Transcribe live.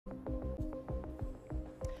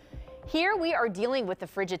Here we are dealing with the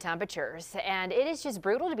frigid temperatures, and it is just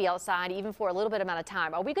brutal to be outside even for a little bit amount of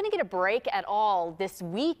time. Are we going to get a break at all this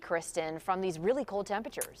week, Kristen, from these really cold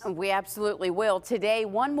temperatures? We absolutely will. Today,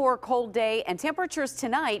 one more cold day, and temperatures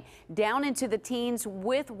tonight down into the teens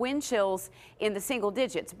with wind chills in the single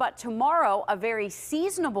digits. But tomorrow, a very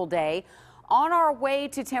seasonable day, on our way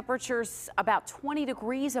to temperatures about 20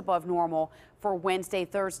 degrees above normal for Wednesday,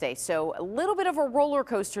 Thursday. So a little bit of a roller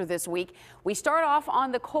coaster this week. We start off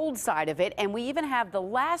on the cold side of it, and we even have the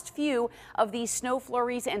last few of these snow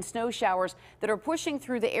flurries and snow showers that are pushing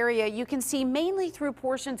through the area. You can see mainly through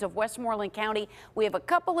portions of Westmoreland County. We have a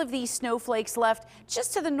couple of these snowflakes left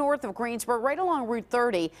just to the north of Greensburg, right along Route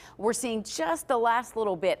 30. We're seeing just the last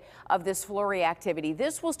little bit of this flurry activity.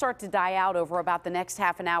 This will start to die out over about the next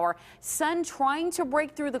half an hour. Sun trying to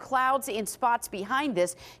break through the clouds in spots behind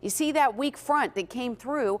this. You see that weak front that came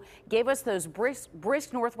through, gave us those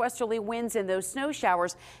brisk northwesterly winds and those snow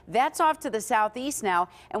showers. That's off to the southeast now,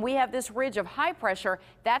 and we have this ridge of high pressure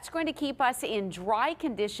that's going to keep us in dry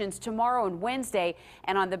conditions tomorrow and Wednesday.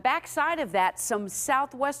 And on the back side of that, some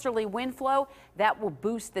southwesterly wind flow that will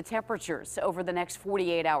boost the temperatures over the next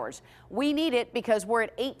 48 hours. We need it because we're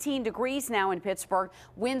at 18 degrees now in Pittsburgh.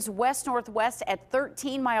 Winds west-northwest at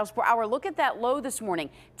 13 miles per hour. Look at that low this morning,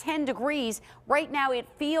 10 degrees. Right now it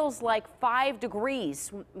feels like 5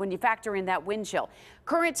 degrees when you factor in that wind chill.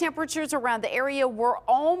 Current temperatures around the area were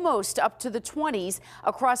almost up to the 20s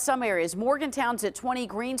across some areas. Morgantown's at 20,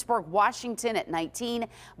 Greensburg, Washington at 19,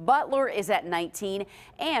 Butler is at 19,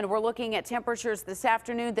 and we're looking at temperatures this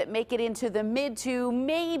afternoon that make it into the mid to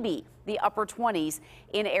maybe the upper 20s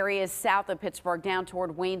in areas south of Pittsburgh, down toward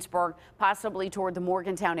Waynesburg, possibly toward the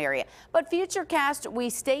Morgantown area. But futurecast, we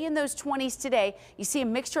stay in those 20s today. You see a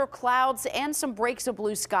mixture of clouds and some breaks of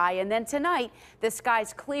blue sky. And then tonight, the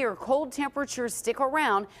sky's clear. Cold temperatures stick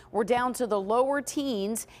around. We're down to the lower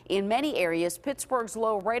teens in many areas. Pittsburgh's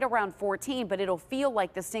low right around 14, but it'll feel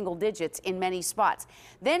like the single digits in many spots.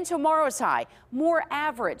 Then tomorrow's high, more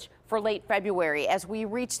average for late February as we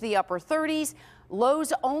reach the upper 30s.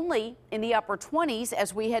 Lows only in the upper 20s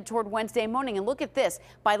as we head toward Wednesday morning. And look at this.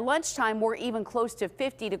 By lunchtime, we're even close to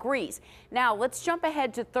 50 degrees. Now, let's jump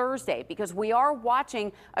ahead to Thursday because we are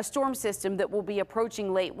watching a storm system that will be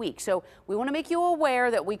approaching late week. So we want to make you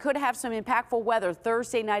aware that we could have some impactful weather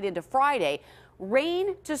Thursday night into Friday.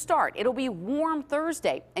 Rain to start. It'll be warm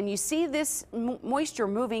Thursday. And you see this moisture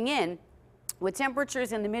moving in with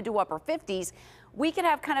temperatures in the mid to upper 50s. We could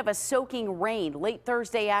have kind of a soaking rain late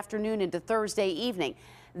Thursday afternoon into Thursday evening.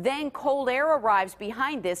 Then cold air arrives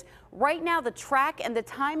behind this. Right now, the track and the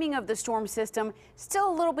timing of the storm system still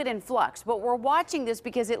a little bit in flux, but we're watching this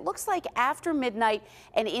because it looks like after midnight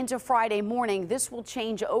and into Friday morning, this will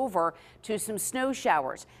change over to some snow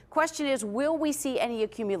showers. Question is, will we see any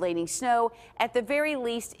accumulating snow? At the very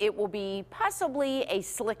least, it will be possibly a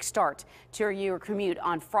slick start to your commute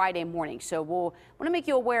on Friday morning. So we'll want to make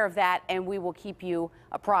you aware of that, and we will keep you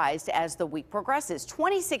apprised as the week progresses.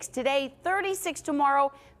 26 today, 36 tomorrow,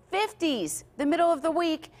 50s the middle of the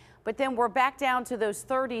week, but then we're back down to those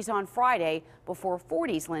 30s on Friday before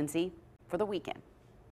 40s, Lindsay, for the weekend.